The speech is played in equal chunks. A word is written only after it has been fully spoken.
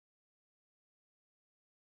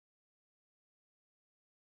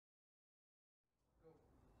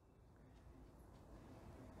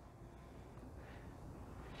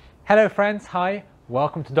Hello friends, hi,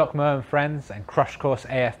 welcome to Doctor Mohammad Friends and Crush Course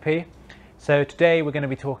AFP. So today we're going to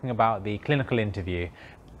be talking about the clinical interview.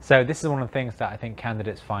 So this is one of the things that I think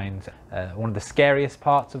candidates find one of the scariest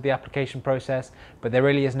parts of the application process, but there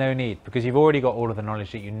really is no need because you've already got all of the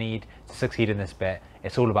knowledge that you need to succeed in this bit.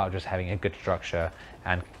 It's all about just having a good structure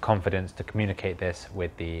and confidence to communicate this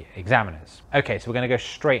with the examiners. Okay, so we're going to go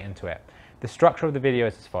straight into it. The structure of the video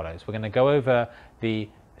is as follows. We're going to go over the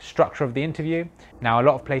structure of the interview. Now, a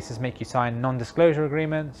lot of places make you sign non-disclosure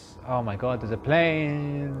agreements. Oh my God, there's a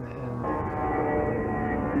plane.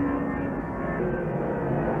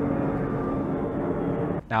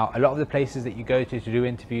 Now, a lot of the places that you go to do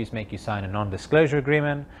interviews make you sign a non-disclosure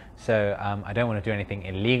agreement. So I don't want to do anything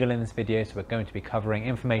illegal in this video. So we're going to be covering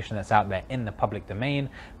information that's out there in the public domain,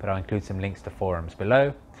 but I'll include some links to forums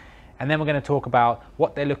below. And then we're going to talk about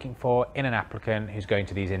what they're looking for in an applicant who's going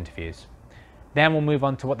to these interviews. Then we'll move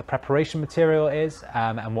on to what the preparation material is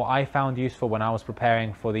and what I found useful when I was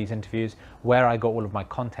preparing for these interviews, where I got all of my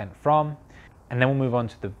content from. And then we'll move on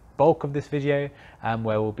to the bulk of this video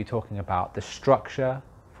where we'll be talking about the structure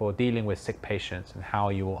for dealing with sick patients and how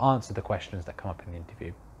you will answer the questions that come up in the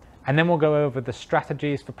interview. And then we'll go over the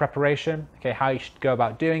strategies for preparation, okay, how you should go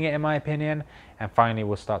about doing it in my opinion. And finally,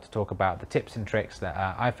 we'll start to talk about the tips and tricks that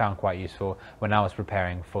I found quite useful when I was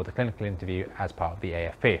preparing for the clinical interview as part of the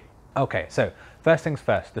AFP. Okay, so first things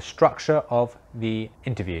first, the structure of the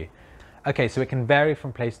interview. Okay, so it can vary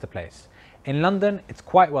from place to place. In London, it's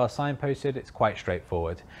quite well signposted, it's quite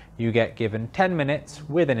straightforward. You get given 10 minutes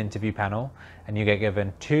with an interview panel and you get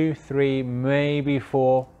given 2, 3, maybe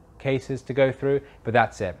 4 cases to go through, but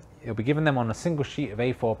that's it. You'll be given them on a single sheet of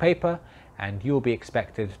A4 paper and you'll be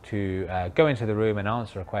expected to go into the room and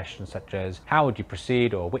answer a question such as, how would you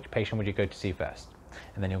proceed, or which patient would you go to see first?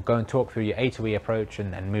 And then you'll go and talk through your A to E approach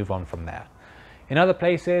and move on from there. In other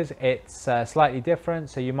places, it's slightly different.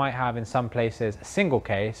 So you might have in some places a single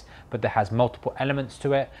case, but that has multiple elements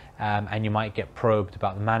to it. And you might get probed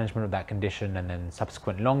about the management of that condition and then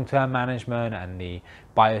subsequent long-term management and the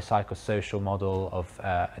biopsychosocial model of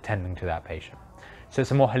attending to that patient. So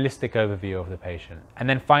it's a more holistic overview of the patient. And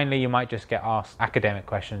then finally, you might just get asked academic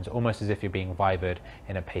questions, almost as if you're being vivaed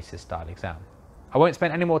in a PACES style exam. I won't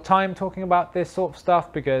spend any more time talking about this sort of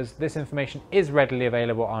stuff because this information is readily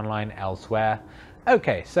available online elsewhere.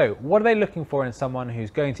 Okay, so what are they looking for in someone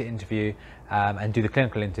who's going to interview and do the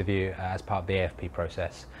clinical interview as part of the AFP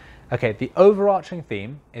process? Okay, the overarching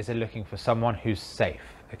theme is they're looking for someone who's safe,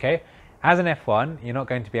 okay? As an F1, you're not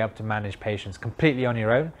going to be able to manage patients completely on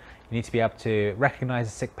your own. You need to be able to recognize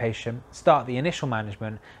a sick patient, start the initial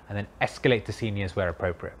management, and then escalate to seniors where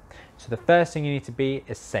appropriate. So the first thing you need to be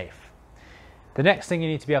is safe. The next thing you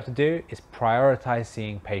need to be able to do is prioritize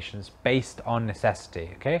seeing patients based on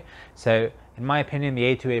necessity, okay? So in my opinion, the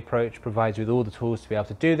A to E approach provides you with all the tools to be able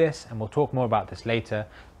to do this, and we'll talk more about this later,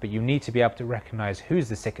 but you need to be able to recognize who's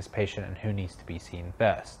the sickest patient and who needs to be seen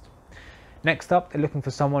first. Next up, they're looking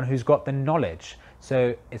for someone who's got the knowledge.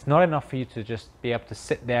 So it's not enough for you to just be able to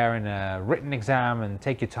sit there in a written exam and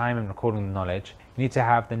take your time in recording the knowledge. You need to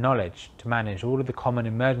have the knowledge to manage all of the common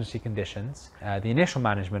emergency conditions, the initial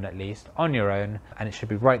management at least, on your own, and it should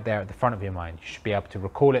be right there at the front of your mind. You should be able to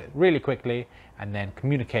recall it really quickly and then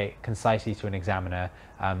communicate concisely to an examiner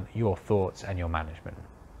your thoughts and your management.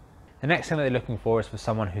 The next thing that they're looking for is for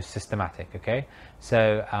someone who's systematic, okay?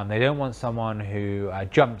 So they don't want someone who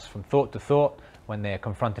jumps from thought to thought when they're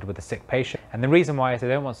confronted with a sick patient. And the reason why is they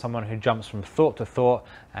don't want someone who jumps from thought to thought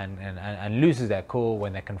and loses their cool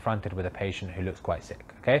when they're confronted with a patient who looks quite sick,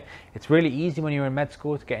 okay? It's really easy when you're in med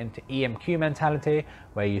school to get into EMQ mentality,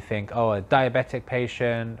 where you think, oh, a diabetic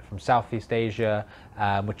patient from Southeast Asia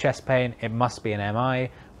with chest pain, it must be an MI.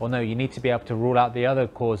 Well, no, you need to be able to rule out the other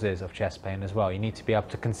causes of chest pain as well. You need to be able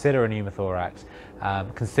to consider a pneumothorax,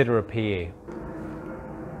 consider a PE.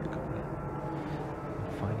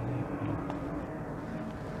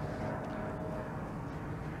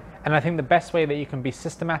 And I think the best way that you can be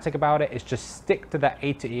systematic about it is just stick to that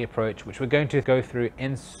A to E approach, which we're going to go through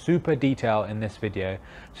in super detail in this video.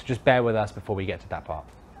 So just bear with us before we get to that part.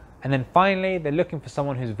 And then finally, they're looking for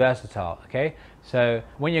someone who's versatile, okay? So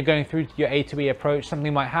when you're going through your A to E approach,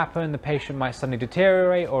 something might happen, the patient might suddenly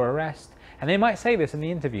deteriorate or arrest, and they might say this in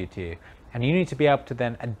the interview to you. And you need to be able to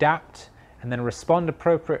then adapt and then respond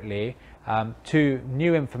appropriately to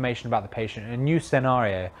new information about the patient, a new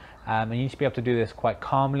scenario. And you need to be able to do this quite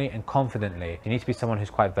calmly and confidently. You need to be someone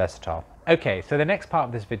who's quite versatile. Okay, so the next part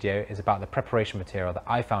of this video is about the preparation material that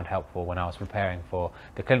I found helpful when I was preparing for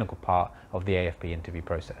the clinical part of the AFP interview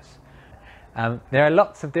process. There are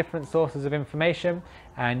lots of different sources of information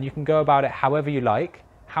and you can go about it however you like.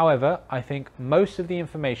 However, I think most of the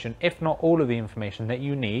information, if not all of the information that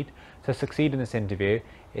you need to succeed in this interview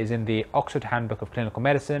is in the Oxford Handbook of Clinical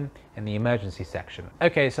Medicine in the emergency section.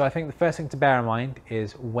 Okay, so I think the first thing to bear in mind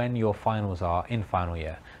is when your finals are in final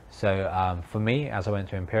year. So for me, as I went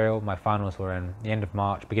to Imperial, my finals were in the end of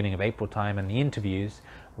March, beginning of April time, and the interviews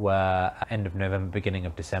were end of November, beginning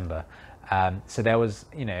of December. So there was,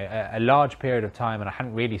 a large period of time, and I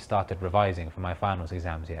hadn't really started revising for my finals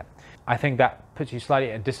exams yet. I think that puts you slightly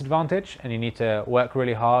at a disadvantage, and you need to work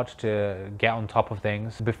really hard to get on top of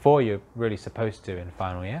things before you're really supposed to in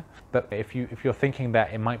final year. But if you're thinking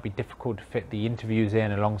that it might be difficult to fit the interviews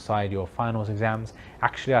in alongside your finals exams,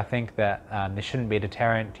 actually I think that this shouldn't be a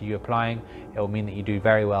deterrent to you applying. It will mean that you do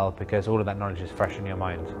very well because all of that knowledge is fresh in your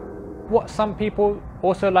mind. What some people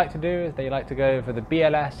also like to do is they like to go over the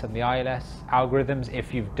BLS and the ILS algorithms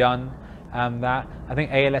if you've done that. I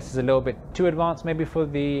think ALS is a little bit too advanced maybe for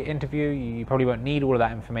the interview. You probably won't need all of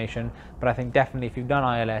that information, but I think definitely if you've done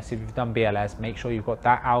ILS, if you've done BLS, make sure you've got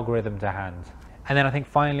that algorithm to hand. And then I think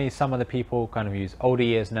finally some of the people kind of use older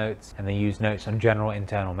years notes, and they use notes on general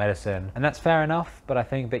internal medicine, and that's fair enough, but I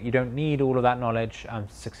think that you don't need all of that knowledge to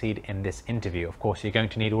succeed in this interview. Of course you're going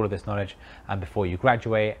to need all of this knowledge before you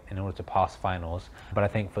graduate in order to pass finals, but I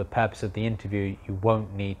think for the purpose of the interview you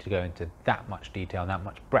won't need to go into that much detail and that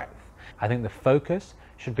much breadth. I think the focus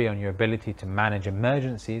should be on your ability to manage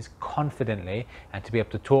emergencies confidently and to be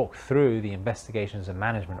able to talk through the investigations and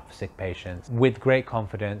management of sick patients with great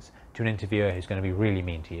confidence to an interviewer who's going to be really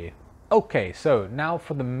mean to you. Okay, so now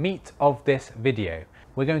for the meat of this video.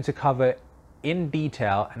 We're going to cover in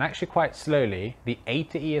detail and actually quite slowly the A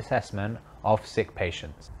to E assessment of sick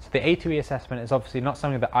patients. So the A to E assessment is obviously not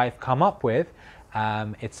something that I've come up with.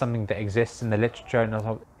 It's something that exists in the literature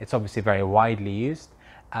and it's obviously very widely used.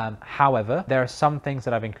 However, there are some things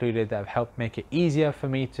that I've included that have helped make it easier for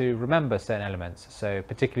me to remember certain elements. So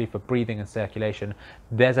particularly for breathing and circulation,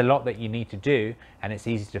 there's a lot that you need to do and it's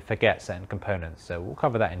easy to forget certain components. So we'll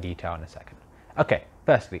cover that in detail in a second. Okay,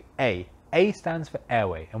 firstly, A. A stands for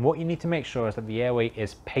airway, and what you need to make sure is that the airway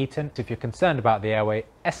is patent. If you're concerned about the airway,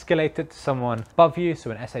 escalate it to someone above you,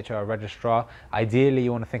 so an SHO or registrar. Ideally,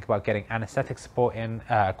 you want to think about getting anesthetic support in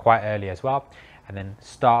quite early as well, and then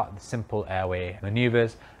start the simple airway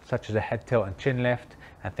maneuvers such as a head tilt and chin lift,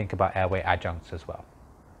 and think about airway adjuncts as well.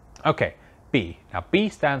 Okay, B. Now B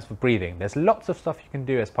stands for breathing. There's lots of stuff you can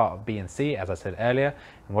do as part of B and C, as I said earlier,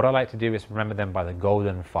 and what I like to do is remember them by the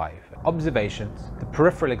golden 5. Observations, the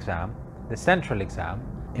peripheral exam, the central exam,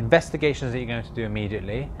 investigations that you're going to do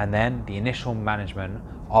immediately, and then the initial management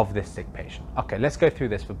of this sick patient. Okay, let's go through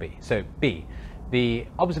this for B. So B, the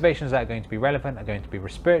observations that are going to be relevant are going to be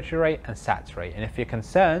respiratory rate and SATS rate, and if you're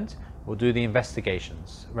concerned, we'll do the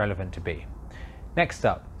investigations relevant to B. Next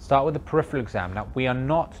up, start with the peripheral exam. Now, we are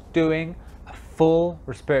not doing a full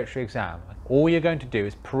respiratory exam. All you're going to do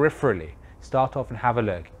is peripherally start off and have a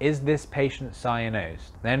look. Is this patient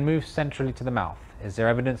cyanosed? Then move centrally to the mouth. Is there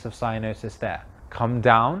evidence of cyanosis there? Come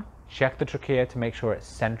down, check the trachea to make sure it's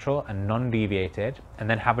central and non-deviated, and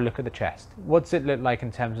then have a look at the chest. What's it look like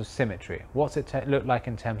in terms of symmetry? What's it look like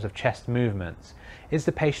in terms of chest movements? Is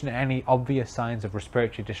the patient any obvious signs of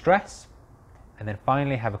respiratory distress? And then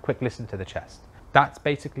finally have a quick listen to the chest. That's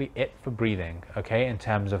basically it for breathing, okay, in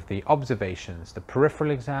terms of the observations, the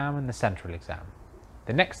peripheral exam and the central exam.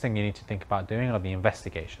 The next thing you need to think about doing are the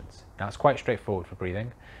investigations. Now, it's quite straightforward for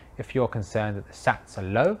breathing. If you're concerned that the SATs are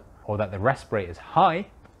low or that the resp rate is high,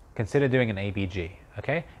 consider doing an ABG,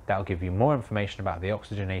 okay? That will give you more information about the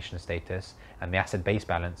oxygenation status and the acid-base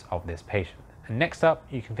balance of this patient. And next up,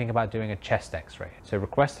 you can think about doing a chest x-ray. So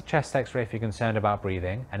request a chest x-ray if you're concerned about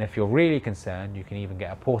breathing, and if you're really concerned, you can even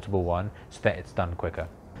get a portable one so that it's done quicker.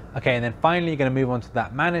 Okay, and then finally you're going to move on to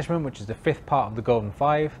that management, which is the 5th part of the golden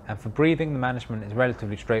 5. And for breathing, the management is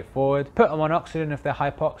relatively straightforward. Put them on oxygen if they're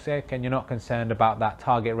hypoxic and you're not concerned about that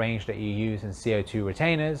target range that you use in CO2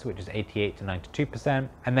 retainers, which is 88 to 92%.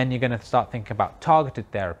 And then you're going to start thinking about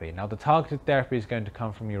targeted therapy. Now, the targeted therapy is going to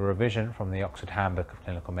come from your revision from the Oxford Handbook of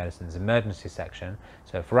Clinical Medicine's emergency section.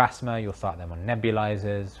 So for asthma, you'll start them on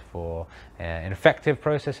nebulizers. For infective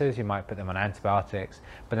processes, you might put them on antibiotics.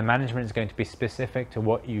 But the management is going to be specific to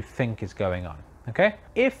what you think is going on. Okay,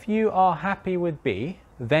 if you are happy with B,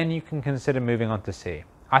 then you can consider moving on to C.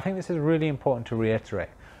 I think this is really important to reiterate.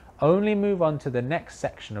 Only move on to the next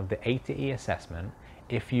section of the A to E assessment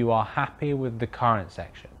if you are happy with the current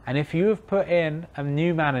section. And if you have put in a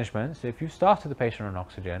new management, so if you started the patient on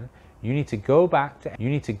oxygen, you need to go back to A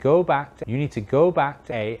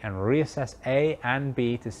and reassess A and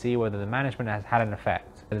B to see whether the management has had an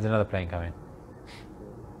effect. There's another plane coming.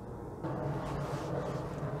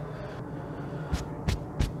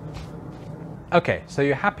 Okay, so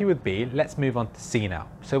you're happy with B, let's move on to C now.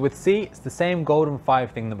 So with C, it's the same golden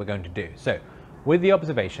 5 thing that we're going to do. So with the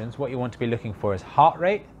observations, what you want to be looking for is heart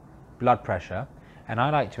rate, blood pressure, and I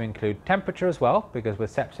like to include temperature as well, because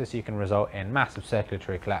with sepsis you can result in massive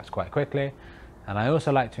circulatory collapse quite quickly. And I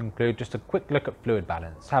also like to include just a quick look at fluid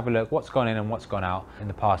balance. Have a look what's gone in and what's gone out in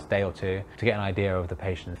the past day or two to get an idea of the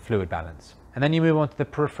patient's fluid balance. And then you move on to the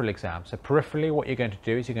peripheral exam. So peripherally, what you're going to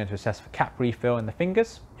do is you're going to assess for cap refill in the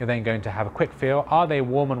fingers. You're then going to have a quick feel. Are they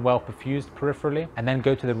warm and well perfused peripherally? And then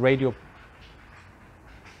go to the radial.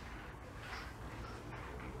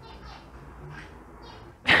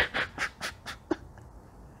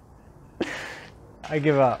 I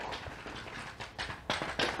give up.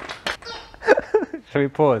 Shall we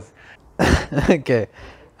pause? Okay.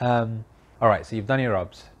 All right, so you've done your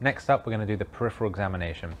obs. Next up, we're going to do the peripheral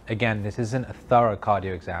examination. Again, this isn't a thorough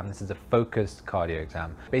cardio exam. This is a focused cardio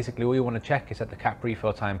exam. Basically, all you want to check is that the cap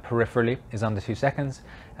refill time peripherally is under 2 seconds.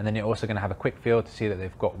 And then you're also going to have a quick feel to see that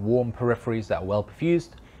they've got warm peripheries that are well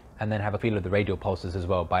perfused. And then have a feel of the radial pulses as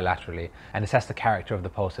well bilaterally. And assess the character of the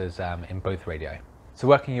pulses in both radii. So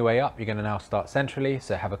working your way up, you're going to now start centrally.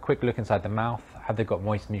 So have a quick look inside the mouth. Have they got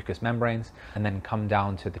moist mucous membranes? And then come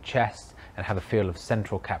down to the chest and have a feel of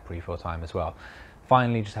central cap refill time as well.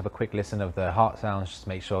 Finally, just have a quick listen of the heart sounds, just to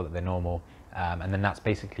make sure that they're normal. And then that's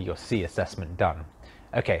basically your C assessment done.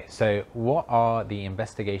 Okay, so what are the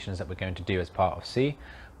investigations that we're going to do as part of C?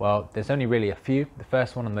 Well, there's only really a few. The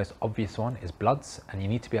first one and the most obvious one is bloods, and you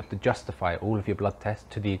need to be able to justify all of your blood tests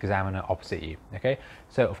to the examiner opposite you, okay?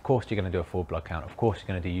 So of course you're going to do a full blood count, of course you're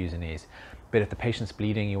going to do U's and E's, but if the patient's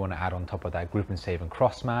bleeding, you want to add on top of that group and save and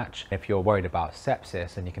cross match. If you're worried about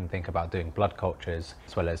sepsis, then you can think about doing blood cultures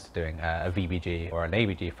as well as doing a VBG or an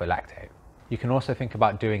ABG for lactate. You can also think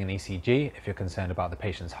about doing an ECG if you're concerned about the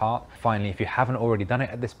patient's heart. Finally, if you haven't already done it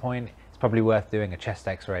at this point, it's probably worth doing a chest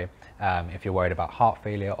x-ray if you're worried about heart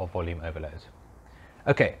failure or volume overload.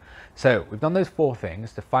 Okay, so we've done those 4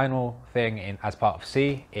 things. The final thing as part of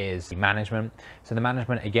C is management. So the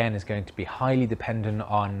management again is going to be highly dependent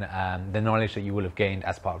on the knowledge that you will have gained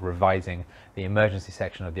as part of revising the emergency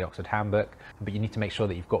section of the Oxford Handbook. But you need to make sure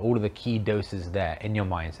that you've got all of the key doses there in your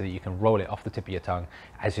mind so that you can roll it off the tip of your tongue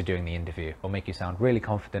as you're doing the interview. It'll make you sound really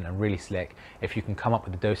confident and really slick if you can come up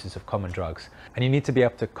with the doses of common drugs. And you need to be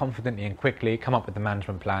able to confidently and quickly come up with the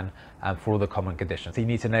management plan for all the common conditions. So you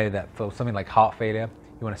need to know that for something like heart failure,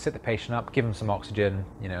 you want to sit the patient up, give them some oxygen,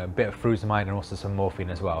 you know, a bit of furosemide and also some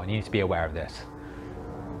morphine as well. And you need to be aware of this.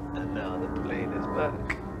 And now the plane is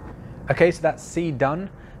back. Okay, so that's C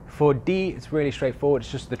done. For D, it's really straightforward.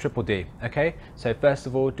 It's just the triple D, okay? So first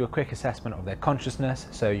of all, do a quick assessment of their consciousness.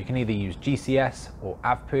 So you can either use GCS or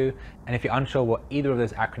AFP. And if you're unsure what either of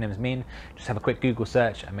those acronyms mean, just have a quick Google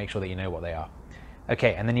search and make sure that you know what they are.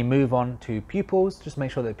 Okay, and then you move on to pupils. Just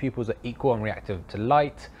make sure that pupils are equal and reactive to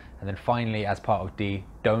light. And then finally, as part of D,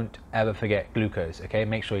 don't ever forget glucose, okay?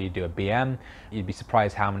 Make sure you do a BM. You'd be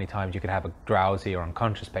surprised how many times you could have a drowsy or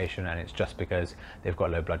unconscious patient and it's just because they've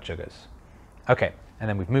got low blood sugars. Okay, and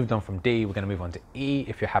then we've moved on from D, we're gonna move on to E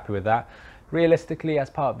if you're happy with that. Realistically, as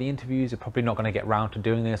part of the interviews, you're probably not gonna get round to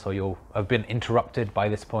doing this or you'll have been interrupted by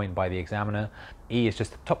this point by the examiner. E is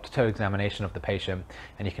just a top to toe examination of the patient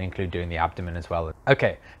and you can include doing the abdomen as well.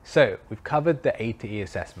 Okay, so we've covered the A to E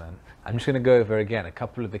assessment. I'm just gonna go over again a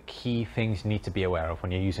couple of the key things you need to be aware of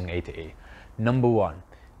when you're using A to E. Number 1,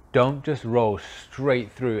 don't just roll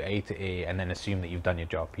straight through A to E and then assume that you've done your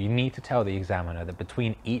job. You need to tell the examiner that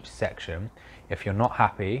between each section, if you're not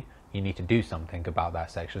happy, you need to do something about that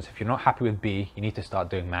section. So if you're not happy with B, you need to start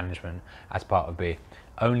doing management as part of B.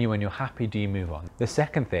 Only when you're happy do you move on. The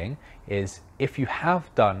second thing is if you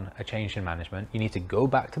have done a change in management, you need to go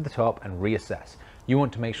back to the top and reassess. You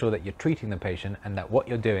want to make sure that you're treating the patient and that what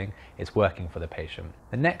you're doing is working for the patient.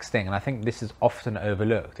 The next thing, and I think this is often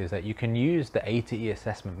overlooked, is that you can use the A to E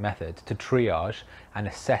assessment method to triage and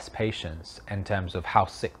assess patients in terms of how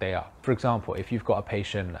sick they are. For example, if you've got a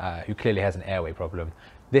patient who clearly has an airway problem,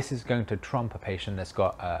 this is going to trump a patient that's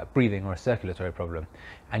got a breathing or a circulatory problem.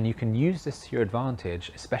 And you can use this to your advantage,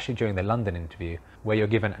 especially during the London interview, where you're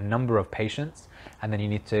given a number of patients and then you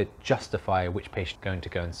need to justify which patient you're going to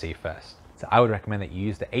go and see first. So I would recommend that you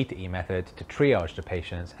use the A to E method to triage the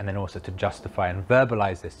patients and then also to justify and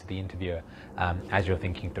verbalize this to the interviewer as you're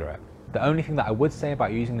thinking through it. The only thing that I would say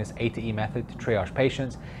about using this A to E method to triage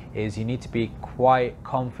patients is you need to be quite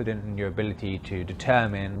confident in your ability to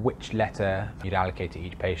determine which letter you'd allocate to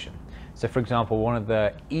each patient. So for example, one of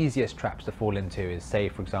the easiest traps to fall into is, say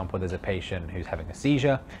for example there's a patient who's having a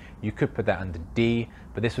seizure. You could put that under D,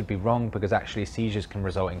 but this would be wrong because actually seizures can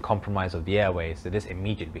result in compromise of the airways, so this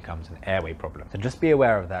immediately becomes an airway problem. So just be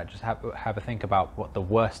aware of that. Just have a think about what the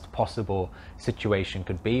worst possible situation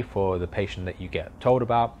could be for the patient that you get told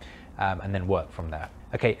about, and then work from there.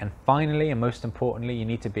 Okay, and finally, and most importantly, you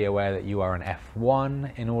need to be aware that you are an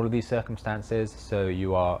F1 in all of these circumstances, so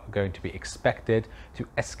you are going to be expected to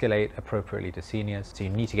escalate appropriately to seniors. So you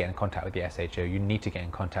need to get in contact with the SHO, you need to get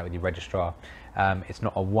in contact with your registrar. It's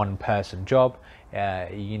not a one-person job.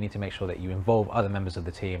 You need to make sure that you involve other members of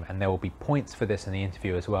the team, and there will be points for this in the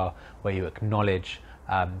interview as well, where you acknowledge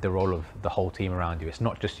the role of the whole team around you. It's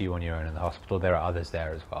not just you on your own in the hospital, there are others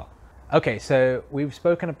there as well. Okay, so we've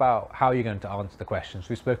spoken about how you're going to answer the questions.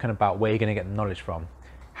 We've spoken about where you're going to get the knowledge from.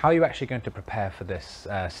 How are you actually going to prepare for this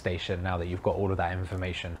station now that you've got all of that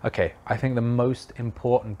information? Okay, I think the most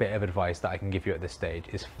important bit of advice that I can give you at this stage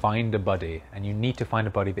is find a buddy, and you need to find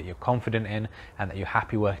a buddy that you're confident in and that you're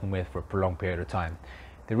happy working with for a prolonged period of time.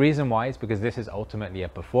 The reason why is because this is ultimately a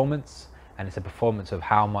performance, and it's a performance of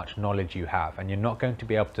how much knowledge you have, and you're not going to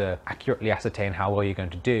be able to accurately ascertain how well you're going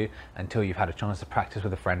to do until you've had a chance to practice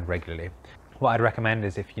with a friend regularly. What I'd recommend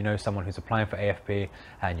is if you know someone who's applying for AFP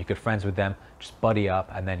and you're good friends with them, just buddy up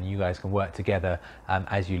and then you guys can work together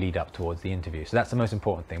as you lead up towards the interview. So that's the most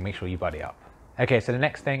important thing, make sure you buddy up. Okay, so the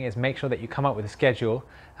next thing is make sure that you come up with a schedule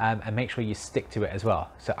and make sure you stick to it as well.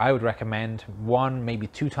 So I would recommend 1, maybe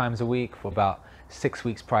 2 times a week for about 6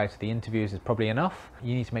 weeks prior to the interviews is probably enough.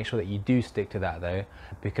 You need to make sure that you do stick to that though,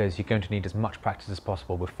 because you're going to need as much practice as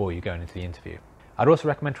possible before you go into the interview. I'd also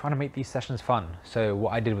recommend trying to make these sessions fun. So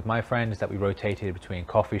what I did with my friend is that we rotated between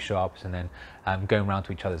coffee shops and then going around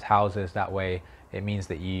to each other's houses. That way it means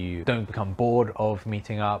that you don't become bored of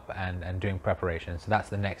meeting up and doing preparation. So that's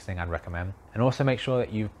the next thing I'd recommend. And also make sure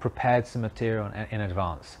that you've prepared some material in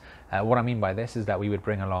advance. What I mean by this is that we would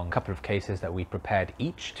bring along a couple of cases that we prepared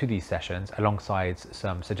each to these sessions alongside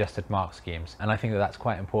some suggested mark schemes. And I think that that's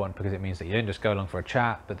quite important because it means that you don't just go along for a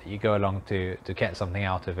chat, but that you go along to get something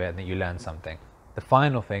out of it and that you learn something. The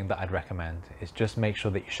final thing that I'd recommend is just make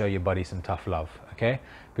sure that you show your buddy some tough love, okay?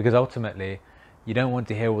 Because ultimately, you don't want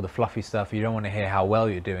to hear all the fluffy stuff, you don't want to hear how well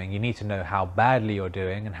you're doing, you need to know how badly you're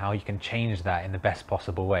doing and how you can change that in the best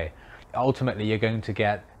possible way. Ultimately, you're going to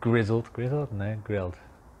get grilled.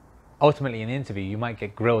 Ultimately, in the interview, you might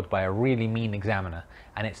get grilled by a really mean examiner,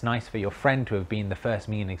 and it's nice for your friend to have been the first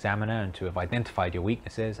mean examiner and to have identified your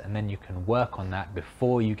weaknesses, and then you can work on that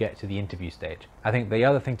before you get to the interview stage. I think the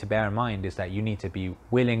other thing to bear in mind is that you need to be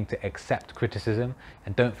willing to accept criticism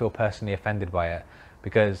and don't feel personally offended by it,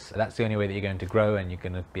 because that's the only way that you're going to grow and you're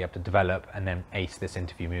going to be able to develop and then ace this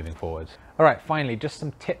interview moving forwards. All right, finally, just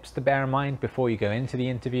some tips to bear in mind before you go into the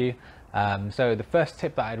interview. So the first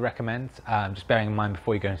tip that I'd recommend, just bearing in mind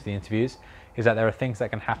before you go into the interviews, is that there are things that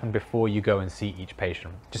can happen before you go and see each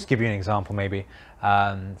patient. Just to give you an example maybe,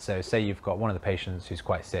 so say you've got one of the patients who's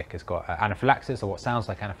quite sick, has got anaphylaxis or what sounds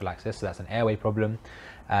like anaphylaxis, so that's an airway problem.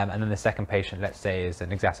 And then the second patient, let's say, is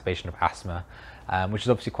an exacerbation of asthma, which is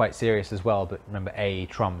obviously quite serious as well, but remember A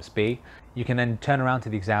trumps B. You can then turn around to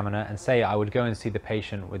the examiner and say, I would go and see the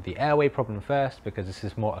patient with the airway problem first because this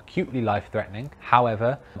is more acutely life-threatening.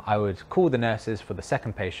 However, I would call the nurses for the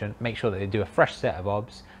second patient, make sure that they do a fresh set of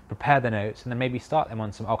obs, prepare the notes, and then maybe start them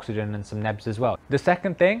on some oxygen and some nebs as well. The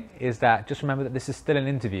second thing is that just remember that this is still an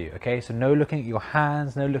interview, okay? So no looking at your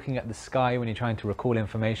hands, no looking at the sky when you're trying to recall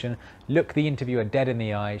information. Look the interviewer dead in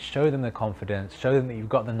the eye, show them the confidence, show them that you've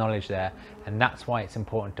got the knowledge there, and that's why it's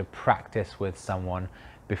important to practice with someone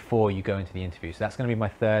before you go into the interview. So that's going to be my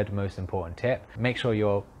third most important tip. Make sure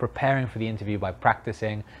you're preparing for the interview by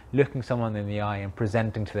practicing, looking someone in the eye and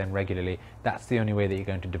presenting to them regularly. That's the only way that you're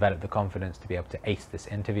going to develop the confidence to be able to ace this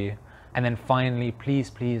interview. And then finally, please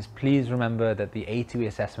remember that the A2E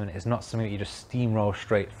assessment is not something that you just steamroll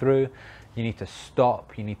straight through. You need to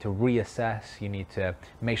stop, you need to reassess, you need to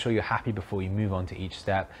make sure you're happy before you move on to each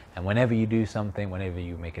step. And whenever you do something, whenever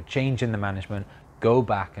you make a change in the management, go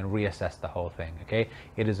back and reassess the whole thing, okay?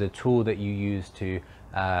 It is a tool that you use to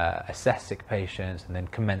assess sick patients and then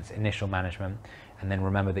commence initial management. And then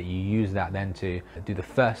remember that you use that then to do the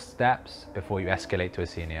first steps before you escalate to a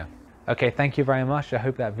senior. Okay, thank you very much. I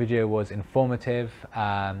hope that video was informative.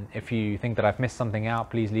 If you think that I've missed something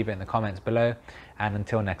out, please leave it in the comments below. And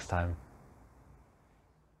until next time.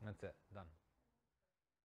 That's it.